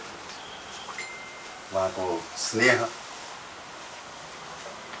माया गर्दै उहाँको स्नेह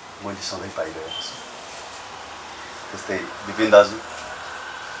मैले सधैँ पाइरहेको छु जस्तै विपिन दाजु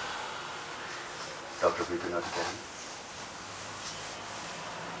डाक्टर विपिन अधिकारी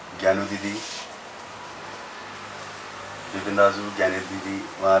ज्ञानु दिदी विपिन दाजु ज्ञानी दिदी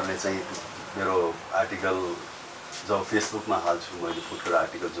उहाँहरूले चाहिँ मेरो आर्टिकल जब फेसबुकमा हाल्छु मैले फुटकर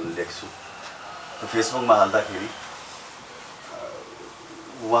आर्टिकल जुन लेख्छु त्यो फेसबुकमा हाल्दाखेरि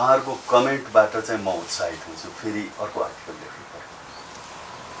उहाँहरूको कमेन्टबाट चाहिँ म उत्साहित हुन्छु फेरि अर्को आर्टिकल लेख्नु पर्यो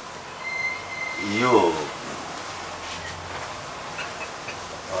यो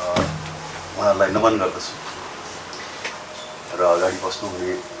उहाँहरूलाई नमन गर्दछु र अगाडि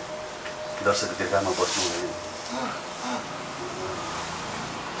बस्नुहुने दर्शक दीर्घामा बस्नुहुने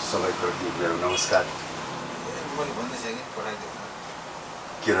सबैप्रति मेरो नमस्कार।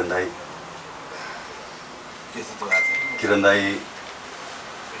 किरण दाई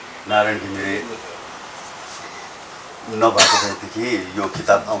नारायण घिमिरे नभएको भएदेखि यो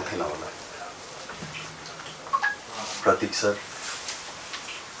किताब आउँथेन होला। प्रतीक सर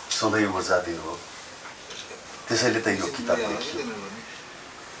सधैँ ऊर्जा दिनुभयो, त्यसैले त यो किताब लेखियो।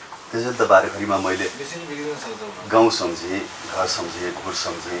 त्यसैले त बारेखरीमा मैले गाउँ सम्झेँ, घर सम्झेँ, घुर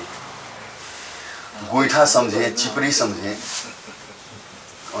सम्झेँ, गोइठा सम्झेँ, चिप्री सम्झेँ,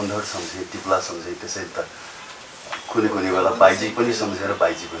 अन्धर सम्झेँ, टिप्ला सम्झेँ। त्यसैले त कुनै कुनै बेला बाइजी पनि सम्झेर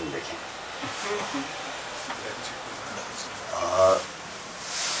बाइजी पनि लेखेँ।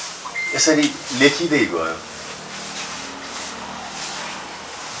 यसरी लेखिँदै गयो।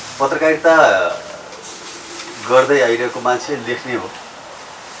 पत्रकारिता गर्दै आइरहेको मान्छे लेख्ने हो।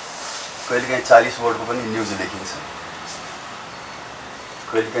 कहिलेकाहीँ 40 वर्डको पनि न्युज लेखिन्छ,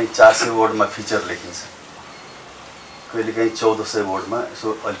 कहिलेकाहीँ 400 वर्डमा फिचर लेखिन्छ, कहिलेकाहीँ 1400 वर्डमा यसो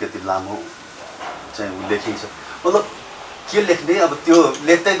अलिकति लामो चाहिँ लेखिन्छ। मतलब के लेख्ने, अब त्यो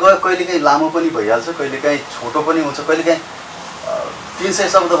लेख्दै गयो कहिलेकाहीँ लामो पनि भइहाल्छ, कहिलेकाहीँ छोटो पनि हुन्छ, कहिलेकाहीँ 300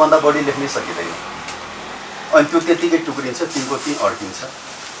 शब्दभन्दा बढी लेख्नै सकिँदैन। अनि त्यो त्यतिकै टुक्रिन्छ, तिनको ती अड्किन्छ।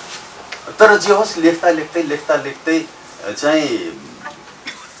 तर जे होस् लेख्दा लेख्दै चाहिँ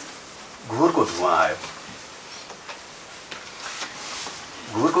घुरको धुवाँ आयो।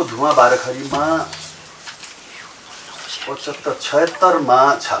 घुरको धुवाँ बारेखरीमा 76मा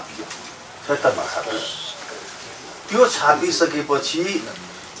छापियो। 76मा छापियो। त्यो छापिसकेपछि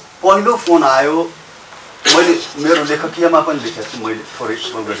पहिलो फोन आयो। मैले मेरो लेखकीयमा पनि लेखेको छु, मैले थोरै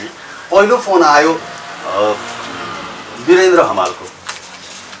गरी। पहिलो फोन आयो वीरेन्द्र हमालको,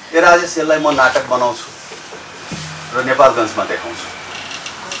 ए राजेश यसलाई म नाटक बनाउँछु र नेपालगञ्जमा देखाउँछु।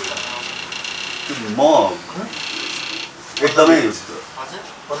 म एकदमै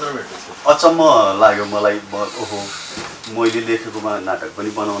अचम्म लाग्यो मलाई। ओहो, मैले लेखेकोमा नाटक पनि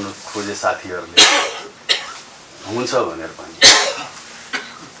बनाउनु खोजे साथीहरूले, हुन्छ भनेर पनि।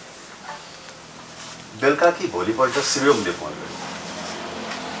 बेलुका कि भोलिपल्ट श्रीओमले फोन गर्यो।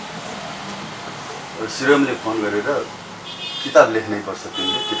 श्रीओमले फोन गरेर किताब लेख्नै पर्छ,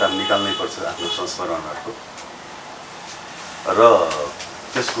 तिमीले किताब निकाल्नै पर्छ आफ्नो संस्मरणहरूको, र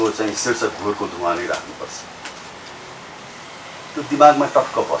त्यसको चाहिँ शीर्षक घुरको धुवाँ नै राख्नुपर्छ। त्यो दिमागमा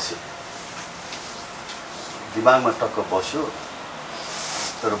टक्क बस्यो।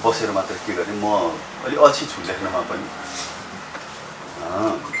 तर बसेर मात्र के गरेँ, म अलि अल्छी छु लेख्नमा पनि।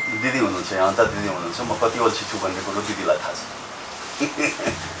 दिदी हुनुहुन्छ यहाँ, अन्त दिदी हुनुहुन्छ, म कति अल्छी छु भन्ने कुरो दिदीलाई थाहा छ।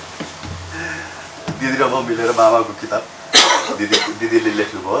 दिदी र म मिलेर मामाको किताब दिदीले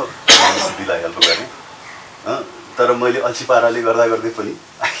लेख्नुभयो, दिदीलाई हेल्प गरेँ। तर मैले अल्छी पाराले गर्दै पनि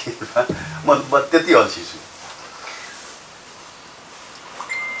म त्यति अल्छी छु।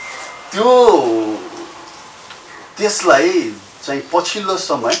 त्यसलाई चाहिँ पछिल्लो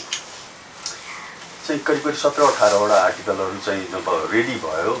समय चाहिँ करिब 17-18वटा आर्टिकलहरू चाहिँ जब रेडी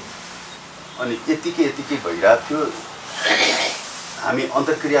भयो, अनि यतिकै भइरहेको थियो। हामी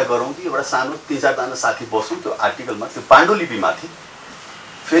अन्तर्क्रिया गरौँ कि एउटा सानो 3-4जना साथी बसौँ त्यो आर्टिकलमा, त्यो पाण्डुलिपिमाथि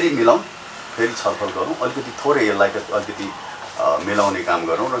फेरि मिलाउँ, फेरि छलफल गरौँ, अलिकति थोरै यसलाई अलिकति मिलाउने काम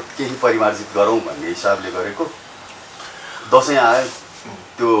गरौँ र केही परिमार्जित गरौँ भन्ने हिसाबले गरेको। दसैँ आयो,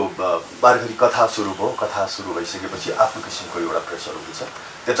 त्यो बारेखरी कथा सुरु भयो। कथा सुरु भइसकेपछि आफ्नो किसिमको एउटा प्रेसर हुन्छ,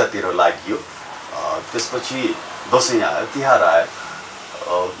 त्यतातिर लागियो। त्यसपछि दसैँ आयो, तिहार आयो,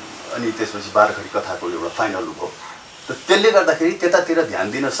 अनि त्यसपछि बारेखरी कथाको एउटा फाइनल भयो। त्यसले गर्दाखेरि त्यतातिर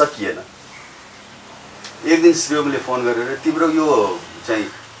ध्यान दिन सकिएन। एक दिन श्रीओमले फोन गरेर, तिम्रो यो चाहिँ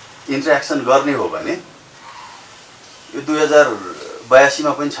इन्ट्रेक्सन गर्ने हो भने यो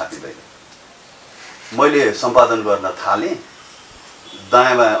 2082मा पनि छापिँदैन। मैले सम्पादन गर्न थालेँ,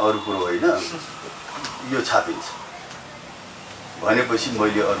 दायाँ बायाँ अरू कुरो होइन, यो छापिन्छ भनेपछि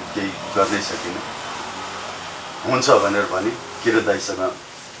मैले अरू केही गर्नै सकिनँ। हुन्छ भनेर भने किरण दाईसँग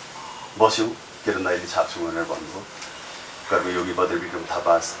बस्यौँ। किरण दाईले छाप्छु भनेर भन्नुभयो। कर्मयोगी बद्रविक्रम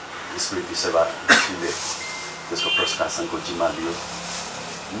थापा स्मृति सेवाले त्यसको प्रकाशनको जिम्मा लियो।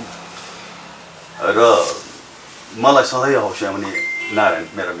 र मलाई सधैँ हौस्याउने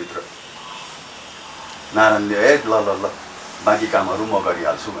नारायण, मेरो मित्र नारायणले ल बाँकी कामहरू म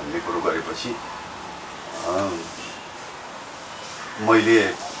गरिहाल्छु भन्ने कुरो गरेपछि मैले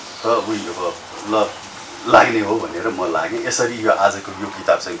त उयो ल लाग्ने हो भनेर म लागेँ। यसरी यो आजको यो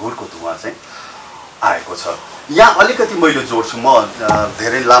किताब चाहिँ घुरको धुवाँ चाहिँ आएको छ। यहाँ अलिकति मैले जोड्छु, म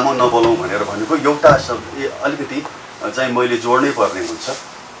धेरै लामो नबोलौँ भनेर भनेको एउटा अलिकति चाहिँ मैले जोड्नै पर्ने हुन्छ।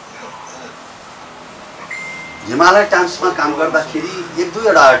 हिमालय टाइम्समा काम गर्दाखेरि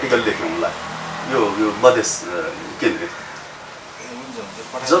 1-2वटा आर्टिकल लेख्नु होला, यो मधेस केन्द्रित।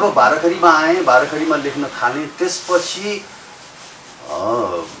 जब बाह्रखरीमा आएँ, बाह्रखरीमा लेख्न थालेँ, त्यसपछि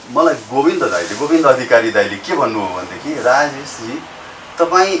मलाई गोविन्द अधिकारी दाइले के भन्नुभयो भनेदेखि, राजेशजी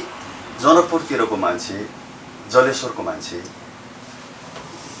तपाईँ जनकपुरतिरको मान्छे, जलेश्वरको मान्छे,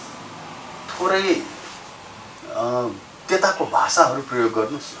 थोरै त्यताको भाषाहरू प्रयोग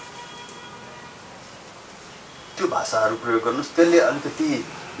गर्नुहोस् न, त्यो भाषाहरू प्रयोग गर्नुहोस्, त्यसले अलिकति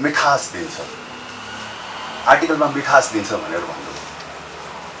मिठास दिन्छ, आर्टिकलमा मिठास दिन्छ भनेर भन्नुभयो।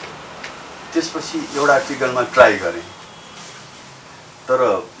 त्यसपछि एउटा आर्टिकलमा ट्राई गरेँ, तर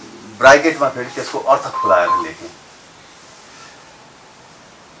ब्राकेटमा फेरि त्यसको अर्थ खुलाएर लेखेँ।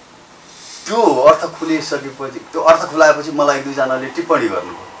 त्यो अर्थ खुलिसकेपछि, त्यो अर्थ खुलाएपछि मलाई एक दुईजनाले टिप्पणी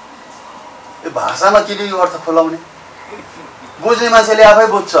गर्नुभयो, ए भाषामा किन यो अर्थ खुलाउने, बुझ्ने मान्छेले आफै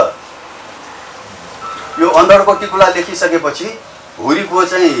बुझ्छ। यो अन्धडको टिकुला लेखिसकेपछि हुरीको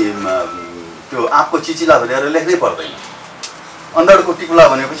चाहिँ त्यो आँपको चिचिला भनेर लेख्नै पर्दैन। अन्धडको टिकुला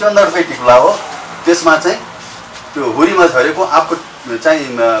भनेपछि अन्धडकै टिकुला हो, त्यसमा चाहिँ त्यो हुरीमा झरेको आँपको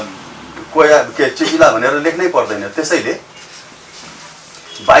चाहिँ कोया के चिचिला भनेर लेख्नै पर्दैन। त्यसैले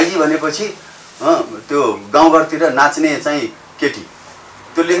बाइजी भनेपछि त्यो गाउँघरतिर नाच्ने चाहिँ केटी,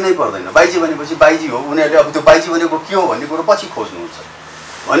 त्यो लेख्नै पर्दैन। बाइजी भनेपछि बाइजी हो, उनीहरूले अब त्यो बाइजी भनेको के हो भन्ने कुरो पछि खोज्नुहुन्छ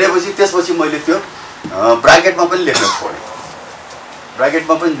भनेपछि त्यसपछि मैले त्यो ब्राकेटमा पनि लेख्न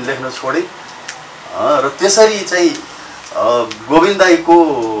छोडेँ र त्यसरी चाहिँ गोविन्द दाइको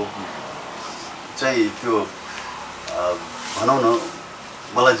चाहिँ त्यो भनौँ न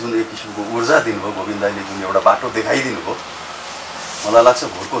मलाई जुन एक किसिमको ऊर्जा दिनुभयो, गोविन्द दाइले जुन एउटा बाटो देखाइदिनु भयो, मलाई लाग्छ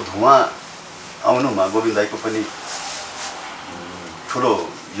भोरको धुवा आउनुमा गोविन्द दाइको पनि ठुलो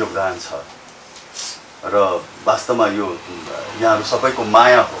योगदान छ। र वास्तवमा यो यहाँहरू सबैको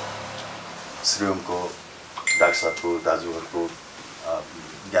माया हो, श्रीओमको, डाक्टर साहबको, दाजुहरूको,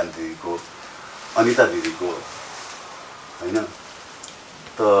 ज्ञान दिदीको, अनिता दिदीको, होइन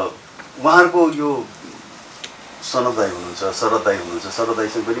त उहाँहरूको यो सनद दाई हुनुहुन्छ, शरद दाई हुनुहुन्छ। शरद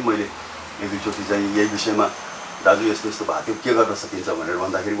दाईसँग पनि मैले एक दुईचोटि चाहिँ यही विषयमा दाजु यस्तो यस्तो भएको थियो, के गर्न सकिन्छ भनेर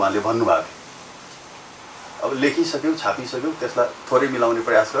भन्दाखेरि उहाँले भन्नुभएको थियो, अब लेखिसक्यौ, छापिसक्यौ, त्यसलाई थोरै मिलाउने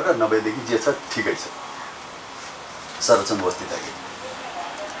प्रयास गरेर, नभएदेखि जे छ ठिकै छ। शरदचन्द्र बस्ती दाइले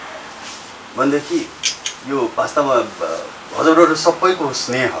भनेदेखि यो वास्तवमा हजुरहरू सबैको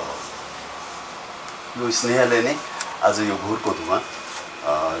स्नेह हो, यो स्नेहले नै आज यो भोरको धुवा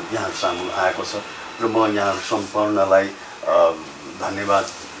यहाँहरू सामु आएको छ। र म यहाँहरू सम्पूर्णलाई धन्यवाद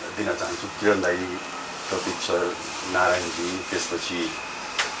दिन चाहन्छु। किरण दाई, प्रतीक सर, नारायणजी, त्यसपछि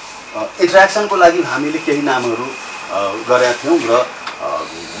इन्ट्रेक्सनको लागि हामीले केही नामहरू गरेका थियौँ र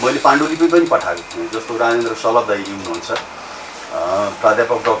मैले पाण्डुलिपि पनि पठाएको थिएँ, जस्तो राजेन्द्र सलभ दाई हुनुहुन्छ,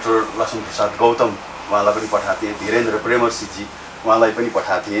 प्राध्यापक डाक्टर लक्ष्मीप्रसाद गौतम उहाँलाई पनि पठाएको थिएँ, धीरेन्द्र प्रेमसिंहजी उहाँलाई पनि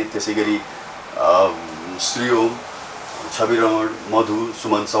पठाएको थिएँ, त्यसै गरी श्रीओम, छविरमण, मधु,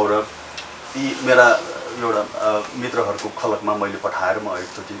 सुमन सौरभ, यी मेरा एउटा मित्रहरूको खलकमा मैले पठाएर म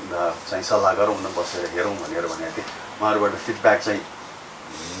एकचोटि चाहिँ सल्लाह गरौँ न, बसेर हेरौँ भनेर भनेको थिएँ। उहाँहरूबाट फिडब्याक चाहिँ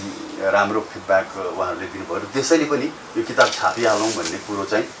राम्रो फिडब्याक उहाँहरूले दिनुभयो। त्यसैले पनि यो किताब छापिहालौँ भन्ने कुरो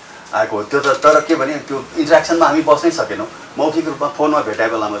चाहिँ आएको हो। त्यो त तर के भने त्यो इन्ट्रेक्सनमा हामी बस्नै सकेनौँ। मौखिक रूपमा फोनमा भेटाए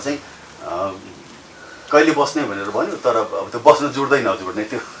बेलामा चाहिँ कहिले बस्ने भनेर भन्यो, तर अब त्यो बस्न जुट्दै नजुट्ने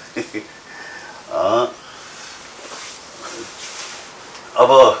त्यो अब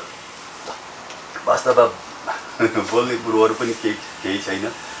वास्तवमा बोल्ने कुरोहरू पनि केही छैन।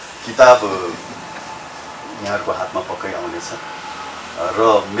 किताब यहाँहरूको हातमा पक्कै आउनेछ र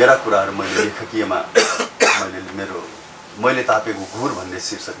मेरा कुराहरू मैले लेखकीयमा मैले तापेको घुर भन्ने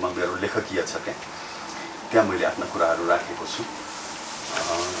शीर्षकमा मेरो लेखकीय छ, त्यहाँ मैले आफ्ना कुराहरू राखेको छु।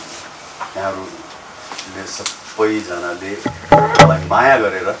 यहाँहरूले सबैजनाले मलाई माया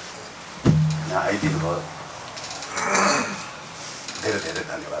गरेर यहाँ आइदिनु भयो, धेरै धेरै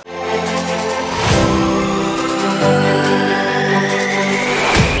धन्यवाद।